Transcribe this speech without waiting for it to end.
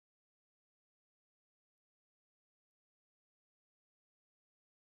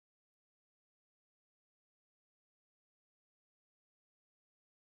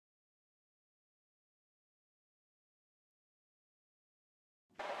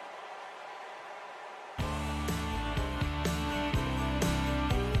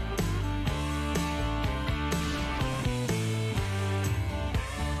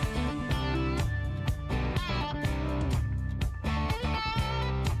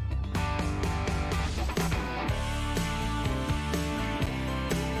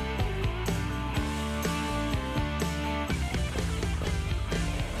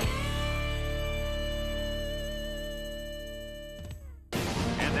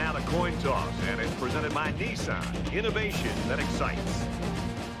coin toss, and it's presented by Nissan. Innovation that excites.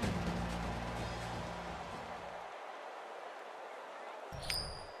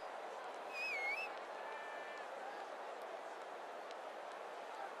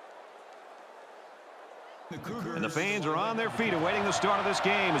 And the fans are on their feet awaiting the start of this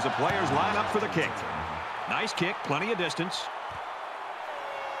game as the players line up for the kick. Nice kick, plenty of distance.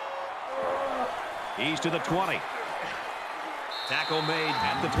 He's to the 20. Tackle made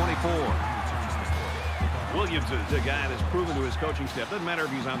at the 24. Williams is a guy that's proven to his coaching staff. Doesn't matter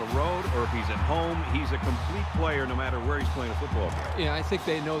if he's on the road or if he's at home. He's a complete player no matter where he's playing a football game. Yeah, I think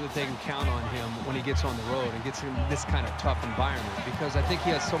they know that they can count on him when he gets on the road and gets in this kind of tough environment because I think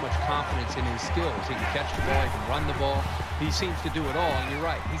he has so much confidence in his skills. He can catch the ball, he can run the ball. He seems to do it all, and you're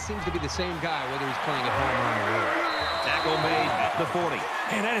right. He seems to be the same guy whether he's playing at home or on the road. Tackle made at the 40.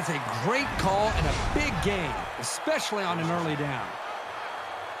 And that is a great call and a big game, especially on an early down.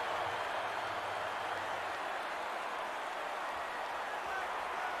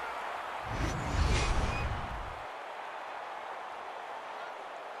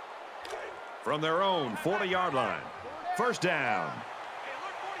 From their own 40-yard line. First down.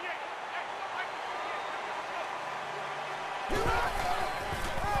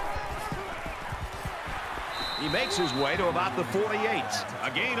 He makes his way to about the 48.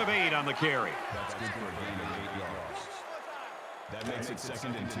 A gain of 8 on the carry. That's good for a gain of 8 yards. That makes it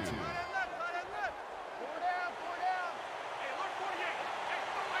 2nd and 2.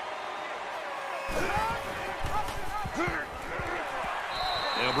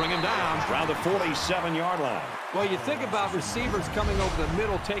 They'll bring him down around the 47-yard line. Well, you think about receivers coming over the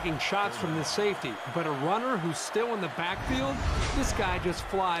middle taking shots from the safety, but a runner who's still in the backfield, this guy just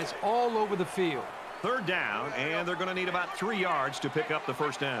flies all over the field. Third down, and they're going to need about 3 yards to pick up the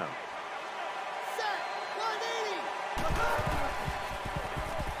first down.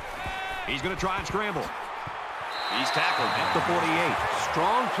 He's going to try and scramble. He's tackled at the 48.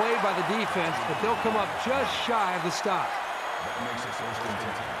 Strong play by the defense, but they'll come up just shy of the stop. That makes it 1st and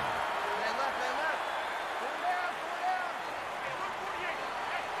 10.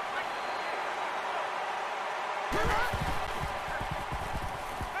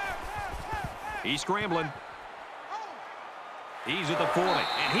 He's scrambling. He's at the 40,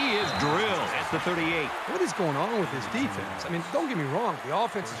 and he is drilled at the 38. What is going on with this defense? I mean, don't get me wrong. The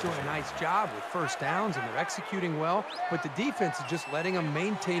offense is doing a nice job with first downs, and they're executing well, but the defense is just letting them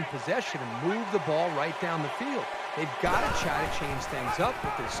maintain possession and move the ball right down the field. They've got to try to change things up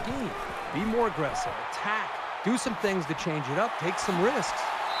with their scheme. Be more aggressive, attack, do some things to change it up, take some risks.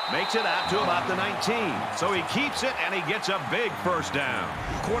 Makes it out to about the 19. So he keeps it, and he gets a big first down.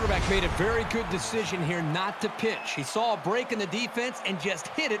 The quarterback made a very good decision here not to pitch. He saw a break in the defense and just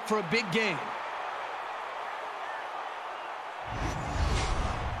hit it for a big gain.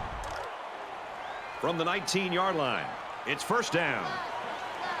 From the 19-yard line, it's first down.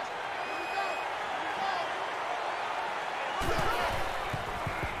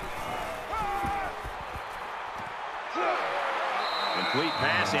 Complete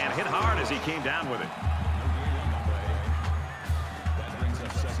pass and hit hard as he came down with it. That brings up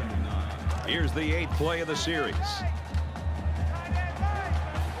 2nd and 9. Here's the 8th play of the series.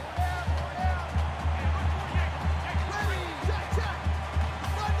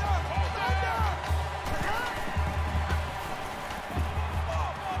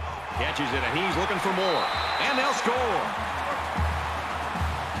 Catches it, and he's looking for more. And they'll score.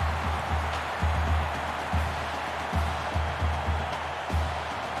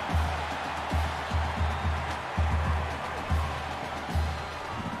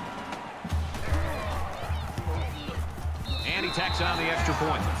 And he tacks on the extra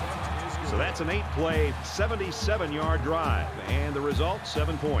point. So that's an 8-play, 77-yard drive. And the result,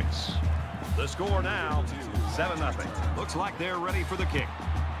 7 points. The score now, 7-0. Looks like they're ready for the kick.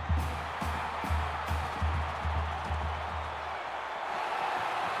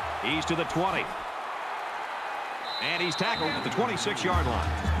 He's to the 20. And he's tackled at the 26-yard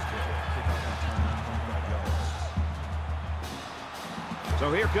line.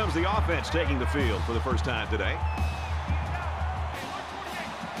 So here comes the offense taking the field for the first time today.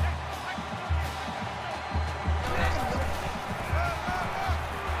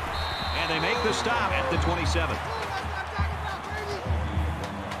 And they make the stop at the 27.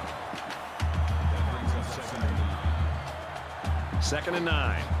 Second and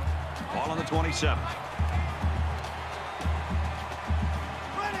 9. Ball on the 27.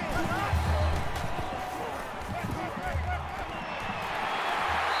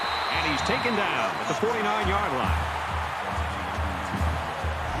 And he's taken down at the 49-yard line.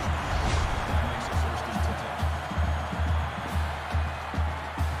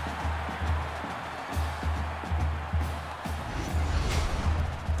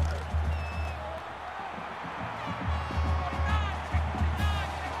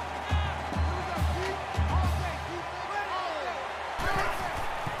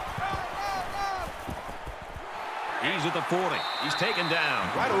 He's at the 40. He's taken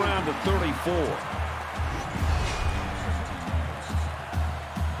down right around the 34.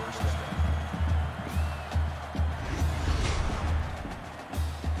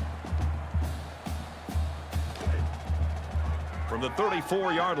 From the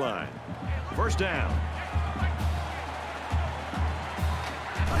 34-yard line. First down.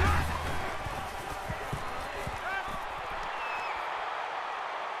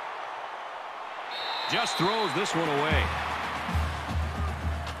 Just throws this one away.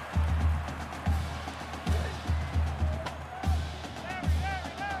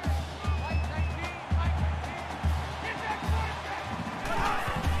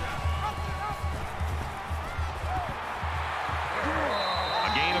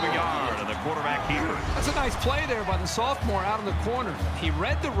 A gain of a yard, and the quarterback keeper. That's a nice play there by the sophomore out in the corner. He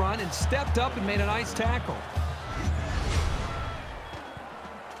read the run and stepped up and made a nice tackle.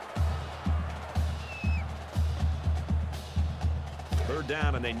 Third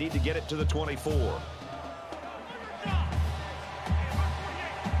down, and they need to get it to the 24.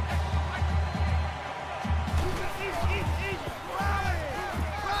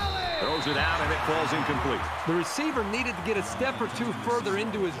 Throws it out, and it falls incomplete. The receiver needed to get a step or two further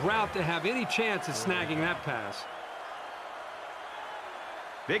into his route to have any chance of snagging that pass.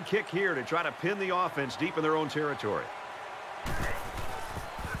 Big kick here to try to pin the offense deep in their own territory.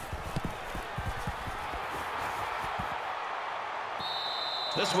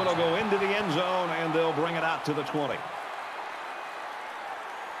 This one will go into the end zone, and they'll bring it out to the 20.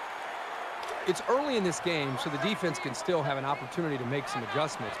 It's early in this game, so the defense can still have an opportunity to make some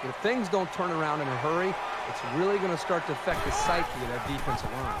adjustments. But if things don't turn around in a hurry, it's really going to start to affect the psyche of that defensive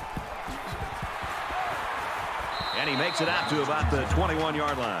line. And he makes it out to about the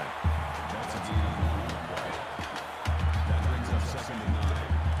 21-yard line.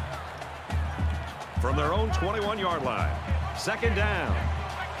 From their own 21-yard line, second down.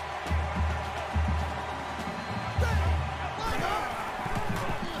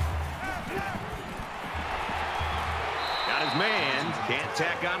 Got his man, can't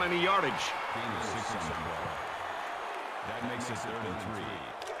tack on any yardage. That makes it 3rd and 3.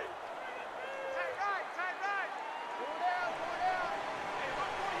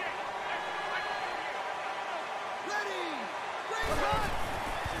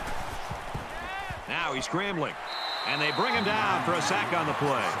 Now he's scrambling, and they bring him down for a sack on the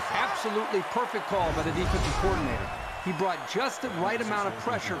play. Absolutely perfect call by the defensive coordinator. He brought just the right amount of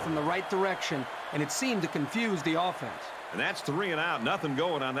pressure from the right direction, and it seemed to confuse the offense. And that's 3 and out. Nothing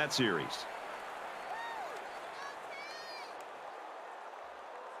going on that series.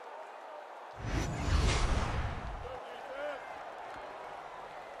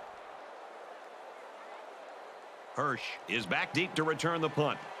 Hirsch is back deep to return the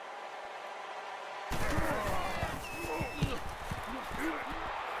punt.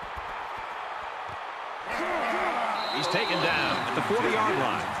 He's taken down at the 40-yard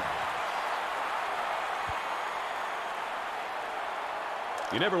line.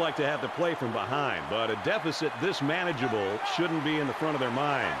 You never like to have to play from behind, but a deficit this manageable shouldn't be in the front of their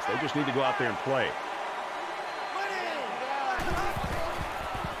minds. They just need to go out there and play.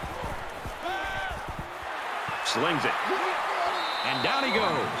 Slings it. And down he goes,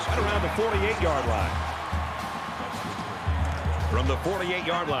 right around the 48-yard line. From the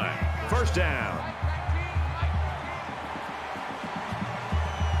 48-yard line, first down.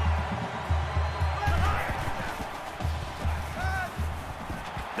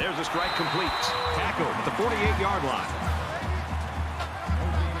 There's a strike complete. Tackle at the 48-yard line.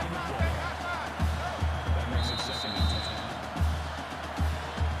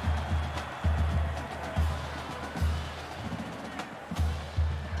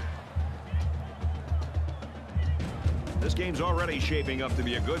 This game's already shaping up to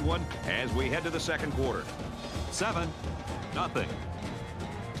be a good one as we head to the second quarter. 7-0.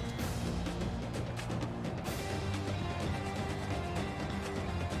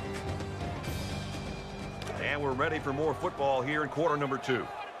 And we're ready for more football here in quarter number 2.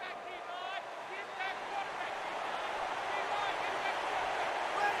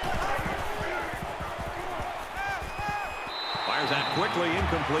 Fires out quickly,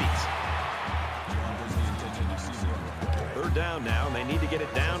 incomplete. Third down now, and they need to get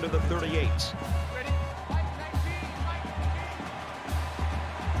it down to the 38.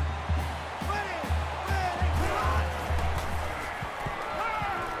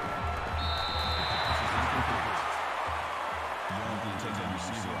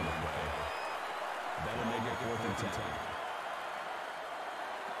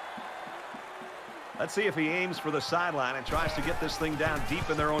 Let's see if he aims for the sideline and tries to get this thing down deep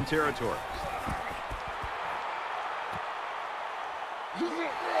in their own territory.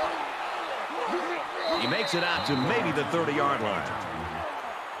 He makes it out to maybe the 30-yard line.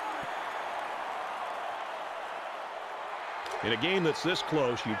 In a game that's this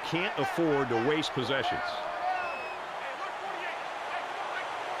close, you can't afford to waste possessions.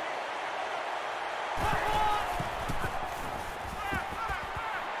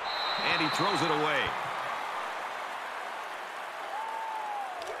 And he throws it away.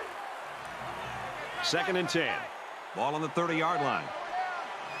 Second and 10. Ball on the 30-yard line.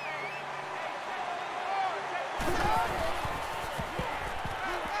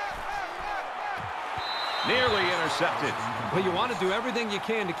 Nearly intercepted. Well, you want to do everything you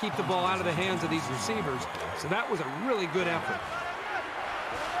can to keep the ball out of the hands of these receivers, so that was a really good effort.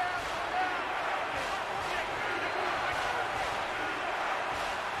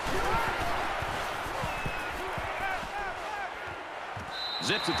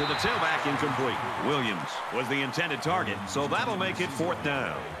 Zips it to the tailback, incomplete. Williams was the intended target, so that'll make it 4th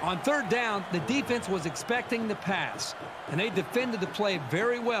down. On 3rd down, the defense was expecting the pass, and they defended the play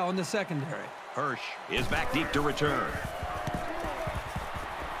very well in the secondary. Hirsch is back deep to return.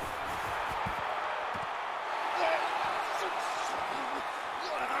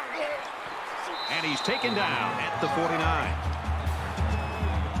 And he's taken down at the 49.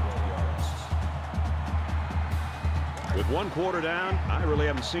 With 1 quarter down, I really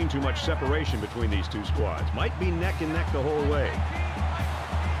haven't seen too much separation between these two squads. Might be neck and neck the whole way.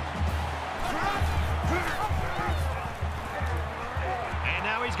 And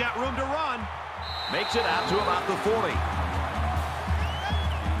now he's got room to run. Makes it out to about the 40.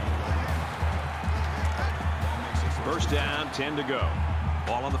 First down, 10 to go.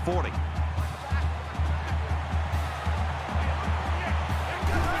 Ball on the 40.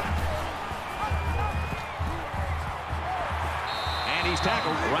 And he's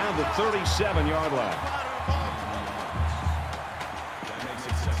tackled around the 37-yard line. That makes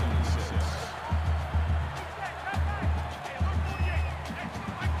it 2nd and 6.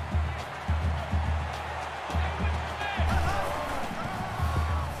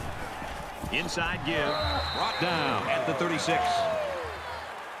 Inside give. Brought down at the 36.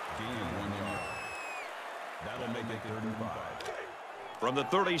 Gain of 1 yard. That'll make it 3rd and 5. From the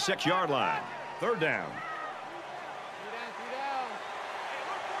 36-yard line. 3rd down.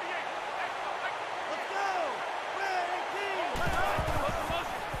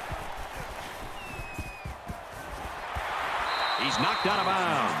 He's knocked out of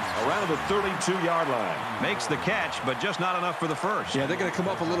bounds around the 32-yard line. Makes the catch, but just not enough for the first. Yeah, they're going to come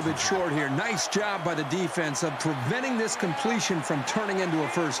up a little bit short here. Nice job by the defense of preventing this completion from turning into a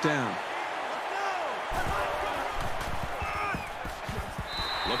 1st down.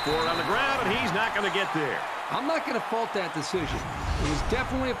 Look for it on the ground, and he's not going to get there. I'm not going to fault that decision. It was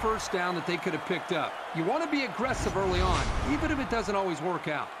definitely a 1st down that they could have picked up. You want to be aggressive early on, even if it doesn't always work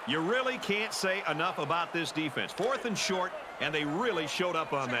out. You really can't say enough about this defense. 4th and short, and they really showed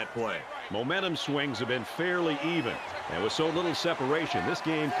up on that play. Momentum swings have been fairly even. And with so little separation, this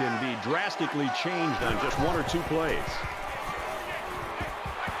game can be drastically changed on just 1 or 2 plays.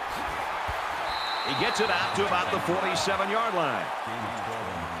 He gets it out to about the 47-yard line.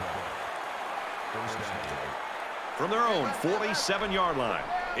 From their own 47-yard line,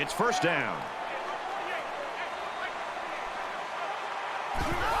 it's 1st down.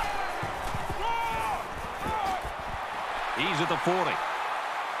 He's at the 40.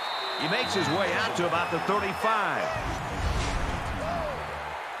 He makes his way out to about the 35.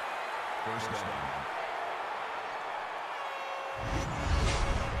 First down.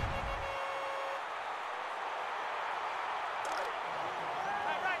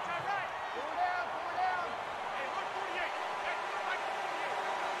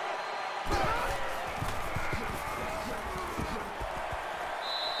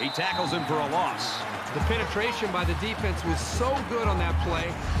 He tackles him for a loss. The penetration by the defense was so good on that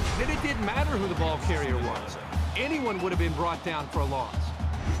play that it didn't matter who the ball carrier was. Anyone would have been brought down for a loss.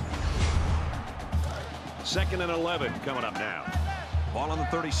 2nd and 11 coming up now. Ball on the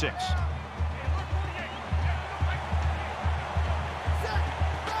 36.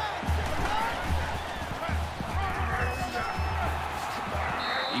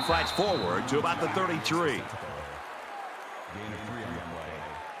 He fights forward to about the 33. Gain of 3 on the play.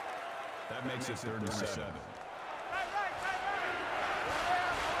 That makes it 3rd and 7.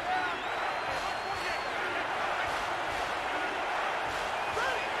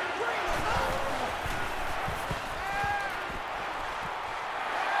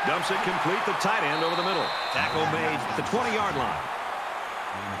 Dumps it complete, the tight end over the middle. Tackle made at the 20-yard line.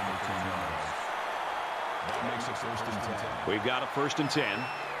 That makes it 1st and 10. We've got a 1st and 10.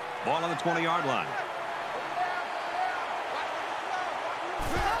 Ball on the 20-yard line.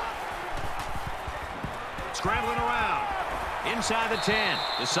 Scrambling around. Inside the 10.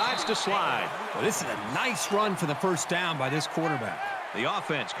 Decides to slide. Well, this is a nice run for the first down by this quarterback. The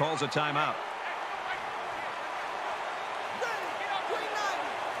offense calls a timeout.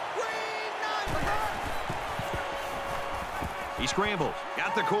 He scrambles.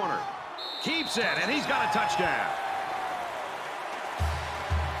 Got the corner. Keeps it, and he's got a touchdown.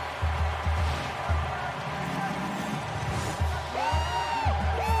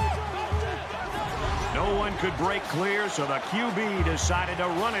 No one could break clear, so the QB decided to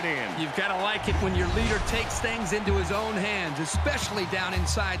run it in. You've got to like it when your leader takes things into his own hands, especially down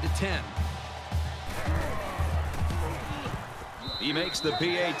inside the 10. He makes the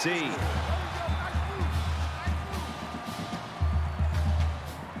PAT.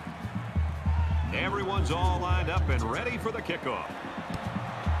 Everyone's all lined up and ready for the kickoff.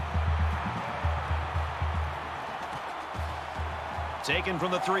 Taken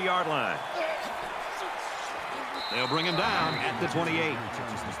from the 3-yard line. They'll bring him down at the 28.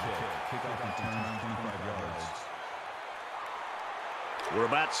 We're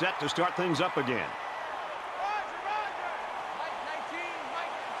about set to start things up again.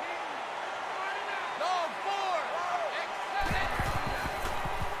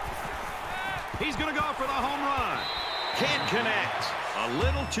 He's going to go for the home run. Can't connect. A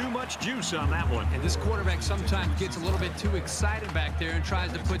little too much juice on that one. And this quarterback sometimes gets a little bit too excited back there and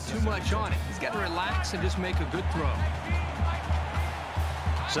tries to put too much on it. He's got to relax and just make a good throw.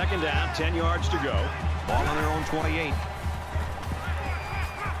 Second down, 10 yards to go. Ball on their own 28.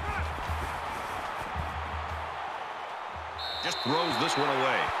 Just throws this one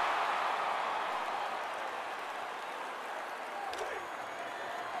away.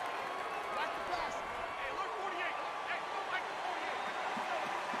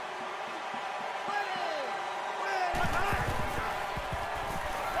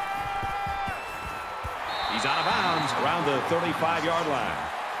 He's out of bounds around the 35-yard line.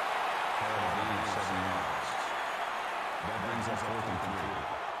 That brings us 4th and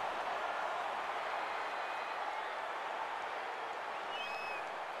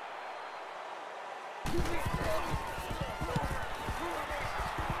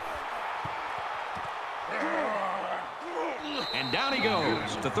 3. And down he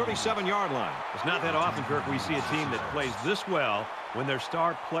goes to the 37-yard line. It's not that often, Kirk, we see a team that plays this well when their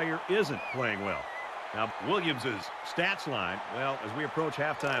star player isn't playing well. Now, Williams' stats line, well, as we approach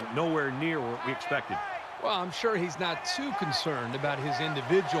halftime, nowhere near what we expected. Well, I'm sure he's not too concerned about his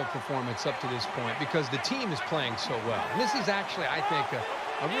individual performance up to this point because the team is playing so well. And this is actually, I think,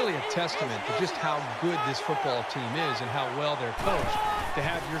 really a testament to just how good this football team is and how well they're coached. To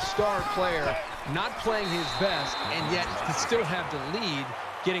have your star player not playing his best and yet to still have the lead,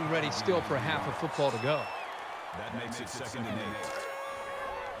 getting ready still for half of football to go. That makes it 2nd and 8.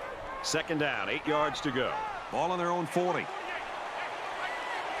 Second down, 8 yards to go. Ball on their own 40.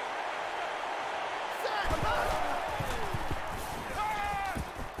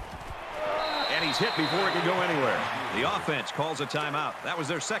 And he's hit before he can go anywhere. The offense calls a timeout. That was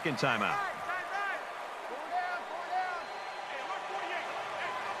their second timeout.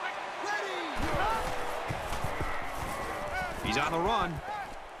 He's on the run.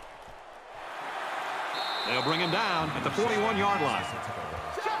 They'll bring him down at the 41-yard line.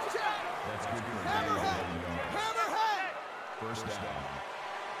 That's good for a gain of 11 yards. First down.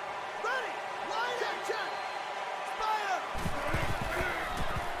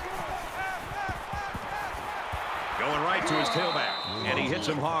 Going right to his tailback, and he hits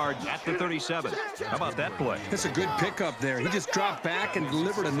him hard at the 37. How about that play? That's a good pickup there. He just dropped back and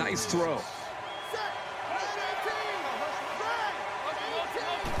delivered a nice throw.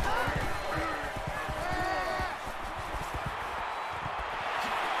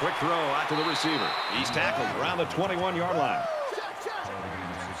 Quick throw out to the receiver. He's tackled around the 21-yard line.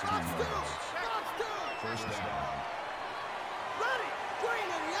 First down.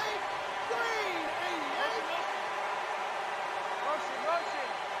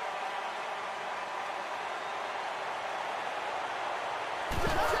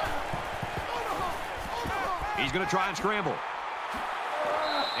 He's going to try and scramble.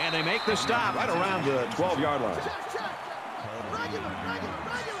 And they make the stop right around the 12-yard line.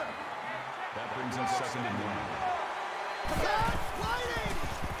 That brings us 2nd and 1.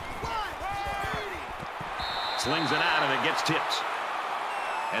 Slings it out, and it gets tipped.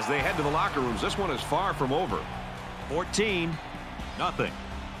 As they head to the locker rooms, this one is far from over. 14-0.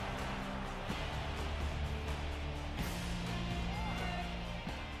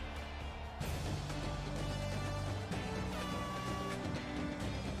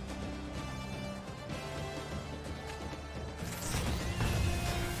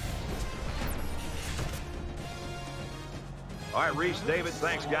 All right, Reese, David,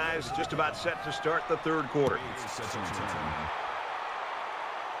 thanks, guys. Just about set to start the third quarter.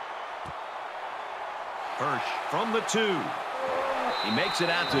 Hirsch from the 2. He makes it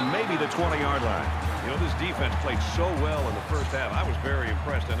out to maybe the 20-yard line. You know, this defense played so well in the first half. I was very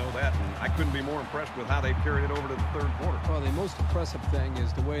impressed, I know that, and I couldn't be more impressed with how they carried it over to the third quarter. Well, the most impressive thing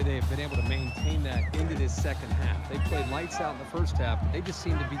is the way they've been able to maintain that into this second half. They played lights out in the first half, but they just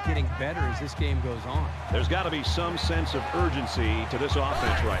seem to be getting better as this game goes on. There's got to be some sense of urgency to this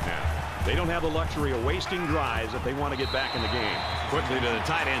offense right now. They don't have the luxury of wasting drives if they want to get back in the game. Quickly to the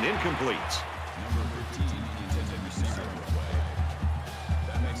tight end, incomplete.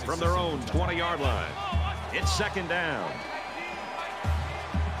 From their own 20-yard line. It's second down.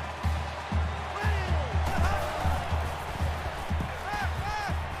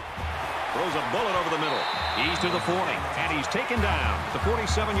 Throws a bullet over the middle. He's to the 40, and he's taken down at the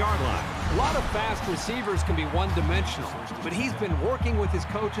 47-yard line. A lot of fast receivers can be one-dimensional, but he's been working with his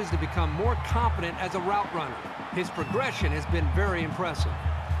coaches to become more competent as a route runner. His progression has been very impressive.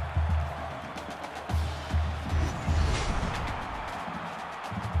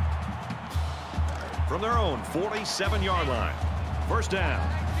 From their own 47-yard line. First down.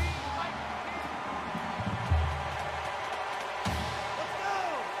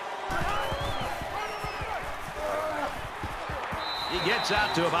 He gets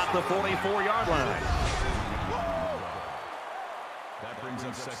out to about the 44-yard line. That brings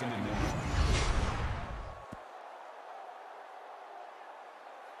up second and 9.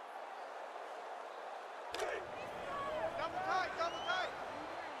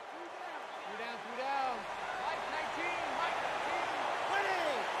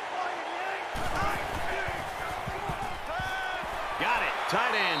 Got it.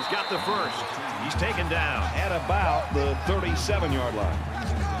 Tight end's got the first. He's taken down at about the 37-yard line.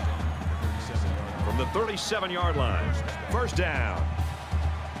 From the 37-yard line, first down.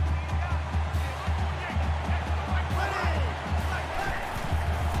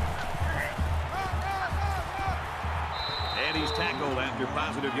 And he's tackled after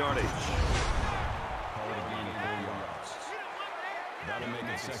positive yardage. That'll make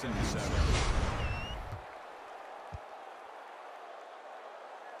it second and 7.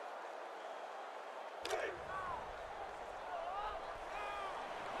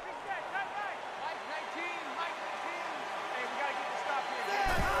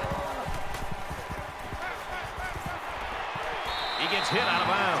 He gets hit out of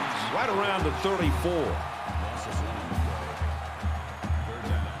bounds right around the 34.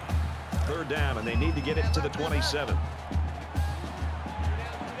 Third down, and they need to get it to the 27.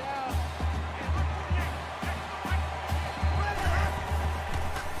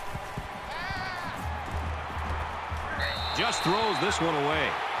 Just throws this one away.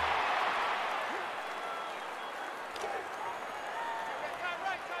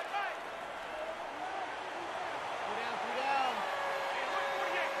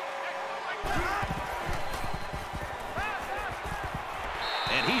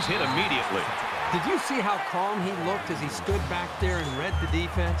 And he's hit immediately. Did you see how calm he looked as he stood back there and read the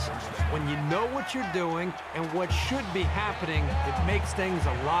defense? When you know what you're doing and what should be happening, it makes things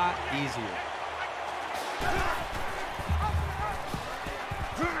a lot easier.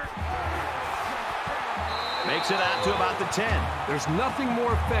 Makes it out to about the 10. There's nothing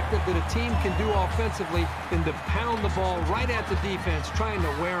more effective that a team can do offensively than to pound the ball right at the defense, trying to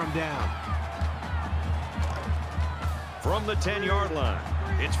wear them down. From the 10-yard line,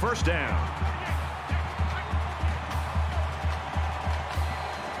 it's first down.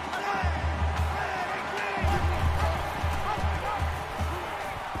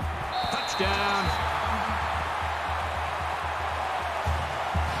 Touchdown.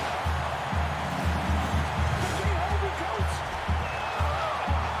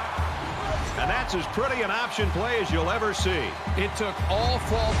 And that's as pretty an option play as you'll ever see. It took all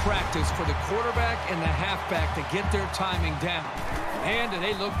fall practice for the quarterback and the halfback to get their timing down. And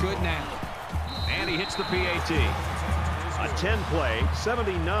they look good now. And he hits the PAT. A 10-play,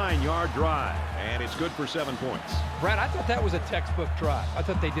 79-yard drive. And it's good for 7 points. Brad, I thought that was a textbook drive. I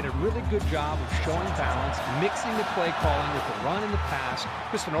thought they did a really good job of showing balance, mixing the play calling with the run and the pass.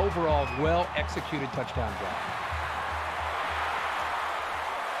 Just an overall well-executed touchdown drive.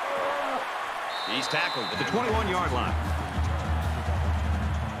 He's tackled at the 21-yard line.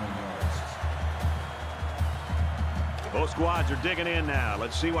 Both squads are digging in now.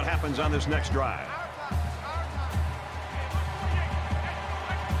 Let's see what happens on this next drive.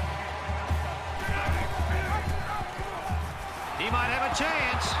 He might have a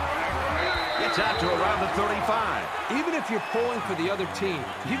chance. Gets out to around the 35. Even if you're pulling for the other team,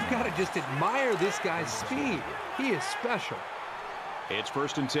 you've got to just admire this guy's speed. He is special. It's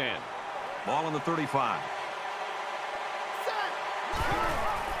 1st and 10. Ball on the 35.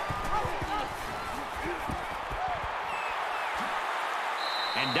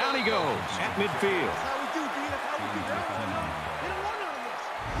 And down he goes at midfield.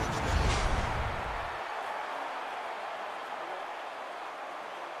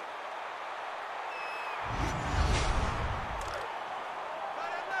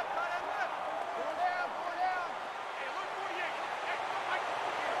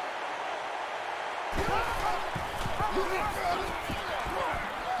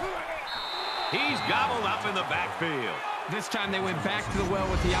 He's gobbled up in the backfield. This time they went back to the well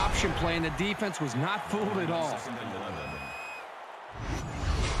with the option play, and the defense was not fooled at all.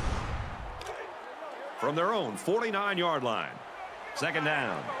 From their own 49-yard line. 2nd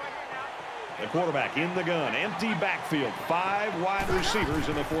down. The quarterback in the gun. Empty backfield. 5 wide receivers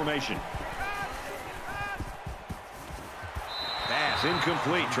in the formation. Pass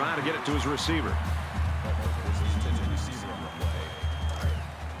incomplete. Trying to get it to his receiver.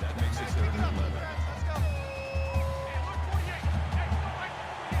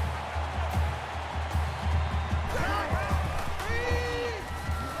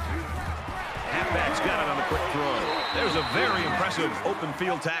 There's a very impressive open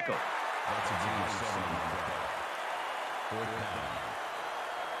field tackle.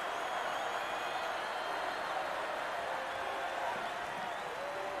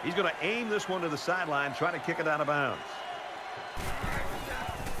 He's going to aim this one to the sideline, try to kick it out of bounds.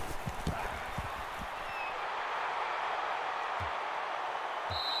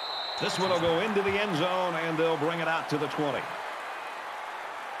 This one will go into the end zone, and they'll bring it out to the 20.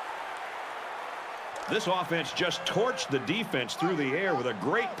 This offense just torched the defense through the air with a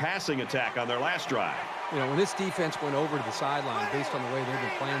great passing attack on their last drive. You know, when this defense went over to the sideline based on the way they've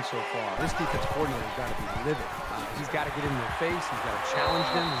been playing so far, this defense coordinator's got to be livid. He's got to get in their face. He's got to challenge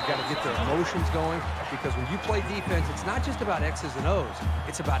them. He's got to get their emotions going. Because when you play defense, it's not just about X's and O's.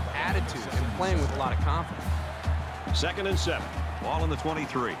 It's about attitude and playing with a lot of confidence. 2nd and 7. Ball in the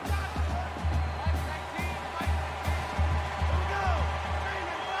 23.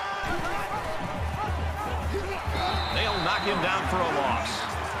 They'll knock him down for a loss.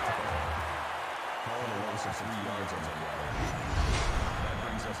 That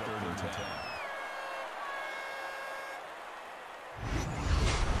brings us 3rd and 10.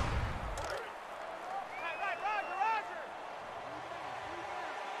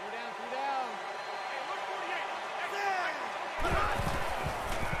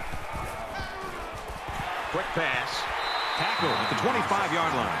 Quick pass. Tackle at the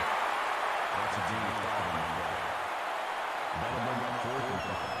 25-yard line. That's a D. That'll bring up 4th and 5.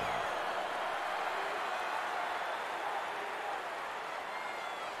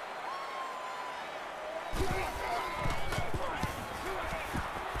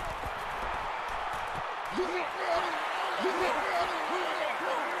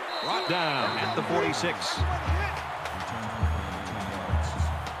 Brought down at the 46.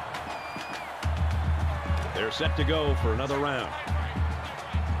 They're set to go for another round.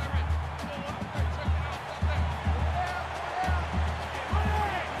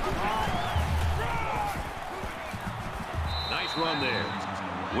 Nice run there.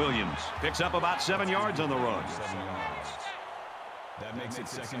 Williams picks up about 7 yards on the run. That makes it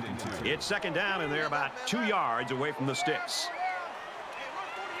 2nd and 2. It's 2nd down, and they're about 2 yards away from the sticks.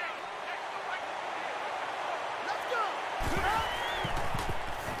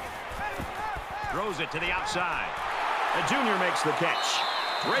 Throws it to the outside. The junior makes the catch.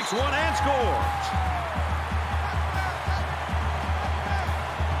 Breaks one and scores.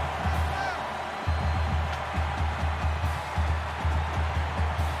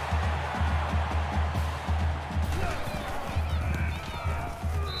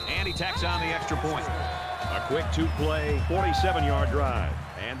 And he tacks on the extra point. A quick 2-play, 47-yard drive.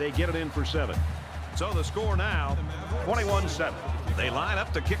 And they get it in for 7. So the score now, 21-7. they line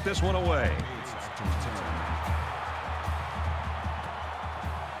up to kick this one away.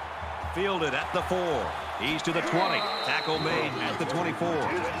 Fielded at the 4. He's to the 20. Tackle made at the 24.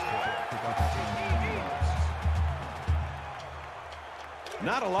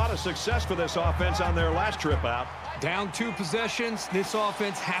 Not a lot of success for this offense on their last trip out. Down 2 possessions. This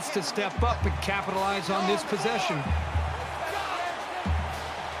offense has to step up and capitalize on this possession.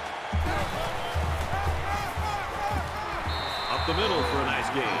 Up the middle for a nice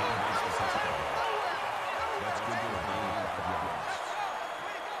game.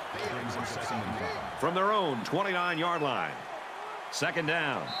 From their own 29-yard line. 2nd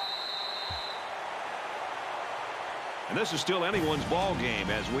down. And this is still anyone's ball game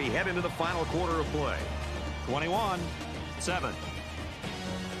as we head into the final quarter of play. 21-7.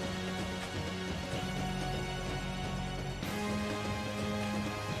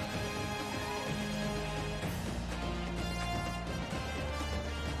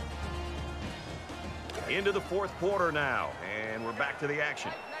 Into the fourth quarter now, and we're back to the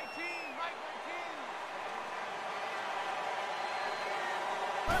action.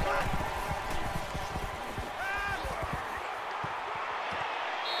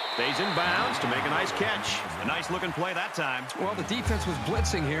 Stays in bounds to make a nice catch. A nice-looking play that time. Well, the defense was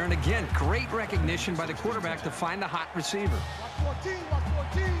blitzing here, and again, great recognition by the quarterback to find the hot receiver. Watch 14, watch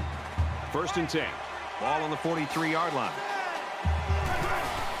 14. 1st and 10. Ball on the 43-yard line.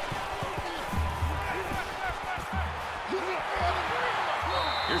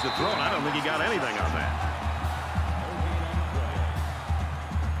 Here's the throw, and I don't think he got anything on that.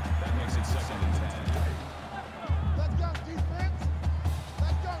 That makes it 2nd and 10. Let's go, defense.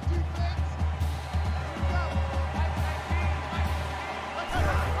 Let's go, defense.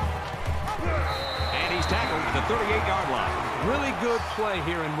 And he's tackled at the 38-yard line. Really good play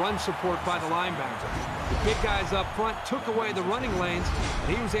here and run support by the linebacker. The big guys up front took away the running lanes,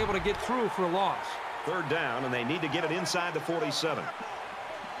 and he was able to get through for a loss. 3rd down, and they need to get it inside the 47.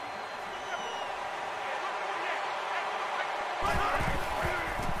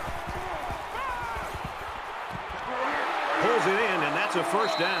 Pulls it in, and that's a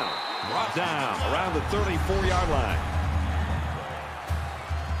 1st down. Brought down around the 34-yard line.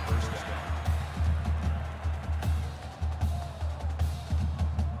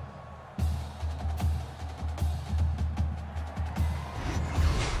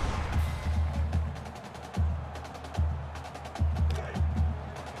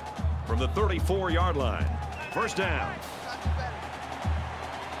 From the 34-yard line. 1st down.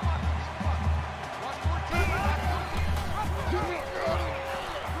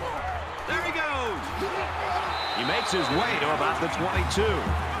 There he goes. He makes his way to about the 22.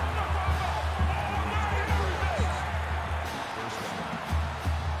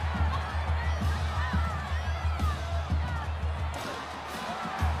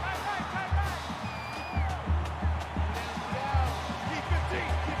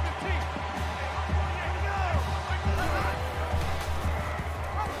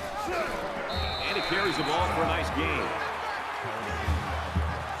 And he carries the ball for a nice gain.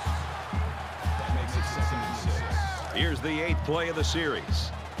 That makes it 2nd and 6. Here's the 8th play of the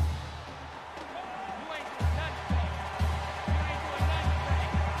series.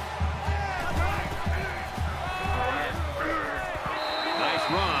 Nice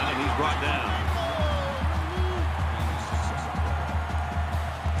run, and he's brought down.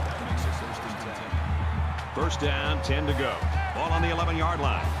 That makes it 1st and 10. 1st down, 10 to go. Ball on the 11-yard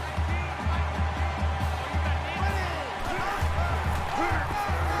line.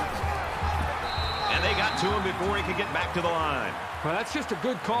 And they got to him before he could get back to the line. Well, that's just a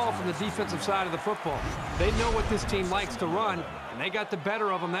good call from the defensive side of the football. They know what this team likes to run, and they got the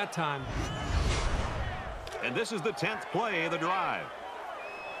better of them that time. And this is the 10th play of the drive.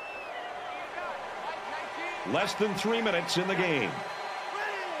 Less than 3 minutes in the game.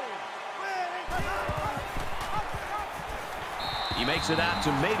 He makes it out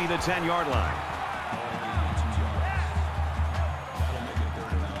to maybe the 10-yard line.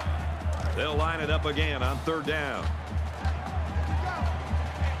 They'll line it up again on 3rd down.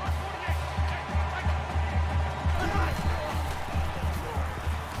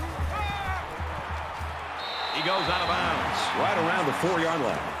 He goes out of bounds right around the 4-yard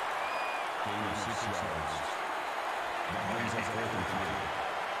line.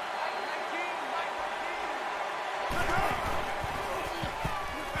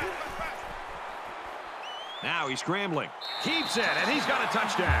 Now he's scrambling. Keeps it, and he's got a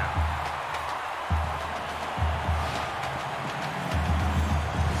touchdown.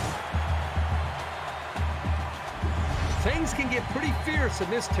 Things can get pretty fierce in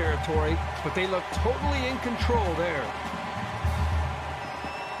this territory, but they look totally in control there.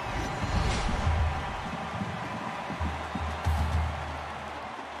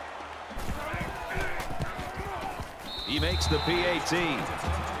 He makes the PAT.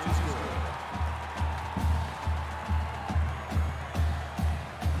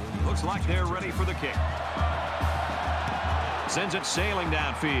 Looks like they're ready for the kick. Sends it sailing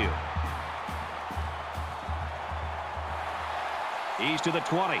downfield. He's to the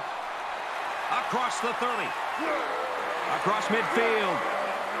 20. Across the 30. Across midfield.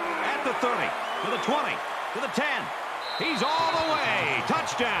 At the 30. To the 20. To the 10. He's all the way.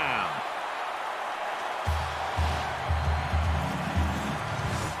 Touchdown.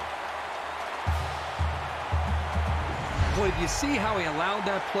 Boy, do you see how he allowed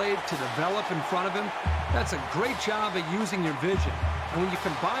that play to develop in front of him? That's a great job of using your vision. And when you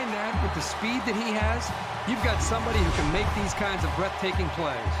combine that with the speed that he has, you've got somebody who can make these kinds of breathtaking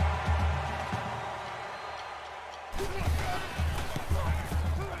plays.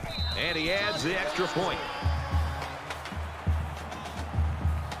 And he adds the extra point.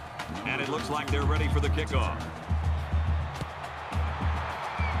 And it looks like they're ready for the kickoff.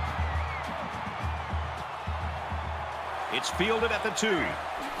 It's fielded at the 2.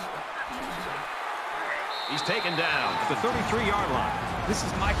 He's taken down at the 33-yard line. This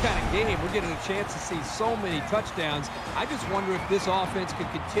is my kind of game. We're getting a chance to see so many touchdowns. I just wonder if this offense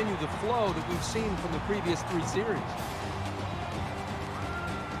could continue the flow that we've seen from the previous 3 series.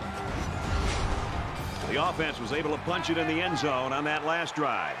 The offense was able to punch it in the end zone on that last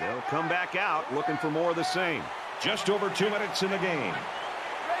drive. They'll come back out looking for more of the same. Just over 2 minutes in the game.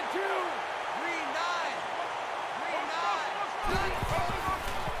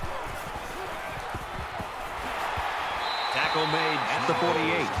 Tackle made at the 48.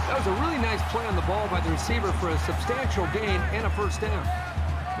 That was a really nice play on the ball by the receiver for a substantial gain and a first down.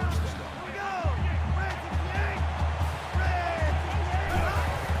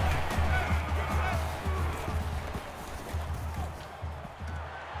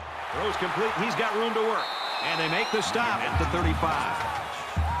 Throws complete. He's got room to work. And they make the stop at the 35.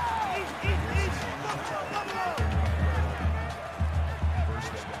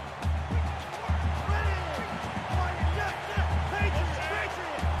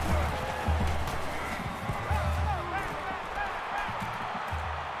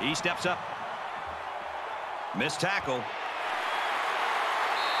 He steps up. Missed tackle.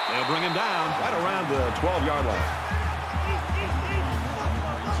 They'll bring him down right around the 12-yard line.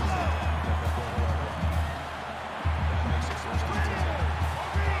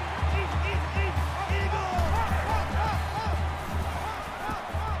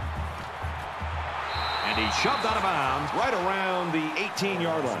 And he's shoved out of bounds right around the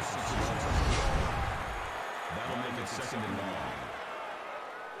 18-yard line. That'll make it 2nd and long.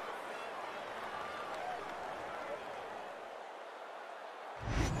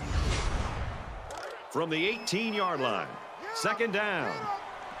 From the 18-yard line. 2nd down.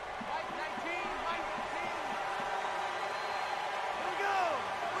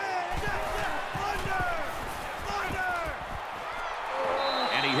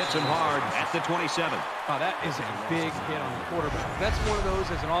 And he hits him hard at the 27. Oh, that is a big hit on the quarterback. That's one of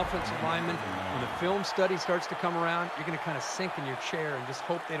those as an offensive lineman. When the film study starts to come around, you're going to kind of sink in your chair and just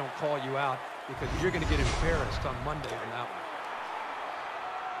hope they don't call you out because you're going to get embarrassed on Monday on that one.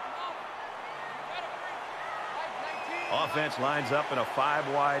 Offense lines up in a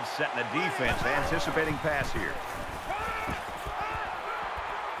 5-wide set, and the defense anticipating pass here.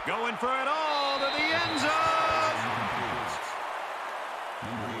 Going for it all to the end zone.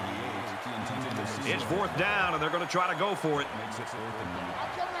 It's 4th down, and they're going to try to go for it.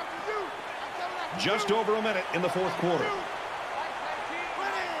 Just over a minute in the 4th quarter.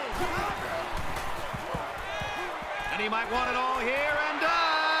 And he might want it all here, and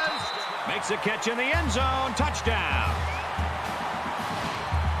does. Makes a catch in the end zone. Touchdown.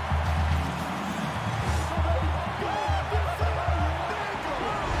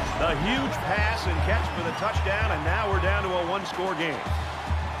 A huge pass and catch for the touchdown, and now we're down to a 1-score game.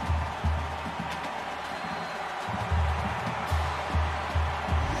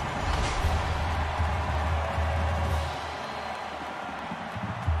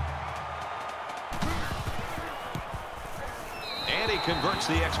 And he converts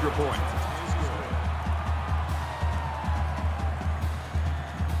the extra point.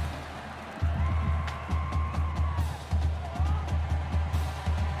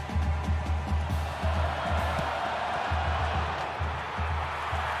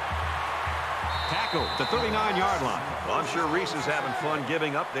 The 39-yard line. Well, I'm sure Reese is having fun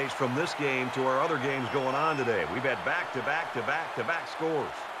giving updates from this game to our other games going on today. We've had back-to-back scores.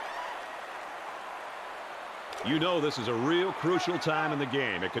 You know this is a real crucial time in the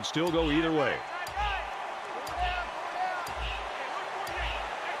game. It could still go either way.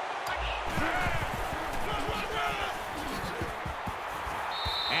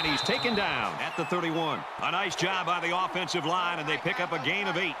 And he's taken down at the 31. A nice job by the offensive line, and they pick up a gain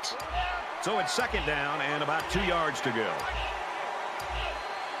of 8. So it's 2nd down and about 2 yards to go.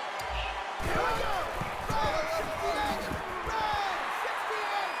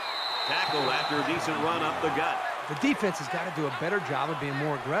 Tackle after a decent run up the gut. The defense has got to do a better job of being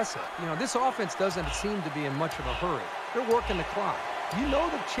more aggressive. You know, this offense doesn't seem to be in much of a hurry. They're working the clock. You know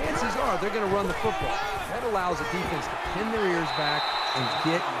the chances are they're going to run the football. That allows the defense to pin their ears back and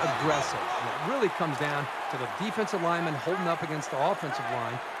get aggressive. And it really comes down to the defensive linemen holding up against the offensive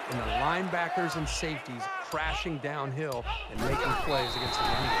line and the linebackers and safeties crashing downhill and making plays against the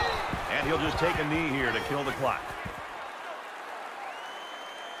run game. And he'll just take a knee here to kill the clock.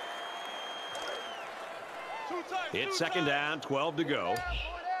 It's 2nd down, 12 to go.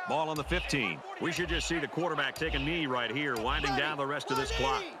 Ball on the 15. We should just see the quarterback take a knee right here, winding down the rest of this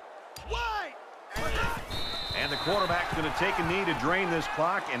clock. And the quarterback's going to take a knee to drain this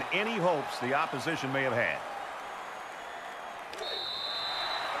clock and any hopes the opposition may have had.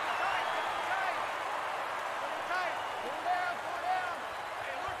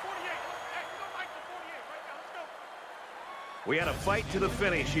 We had a fight to the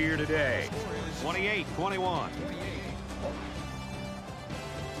finish here today. 28-21.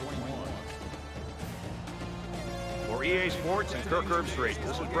 For EA Sports and Kirk Herbstreit,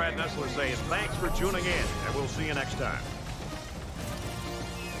 this is Brad Nessler saying thanks for tuning in, and we'll see you next time.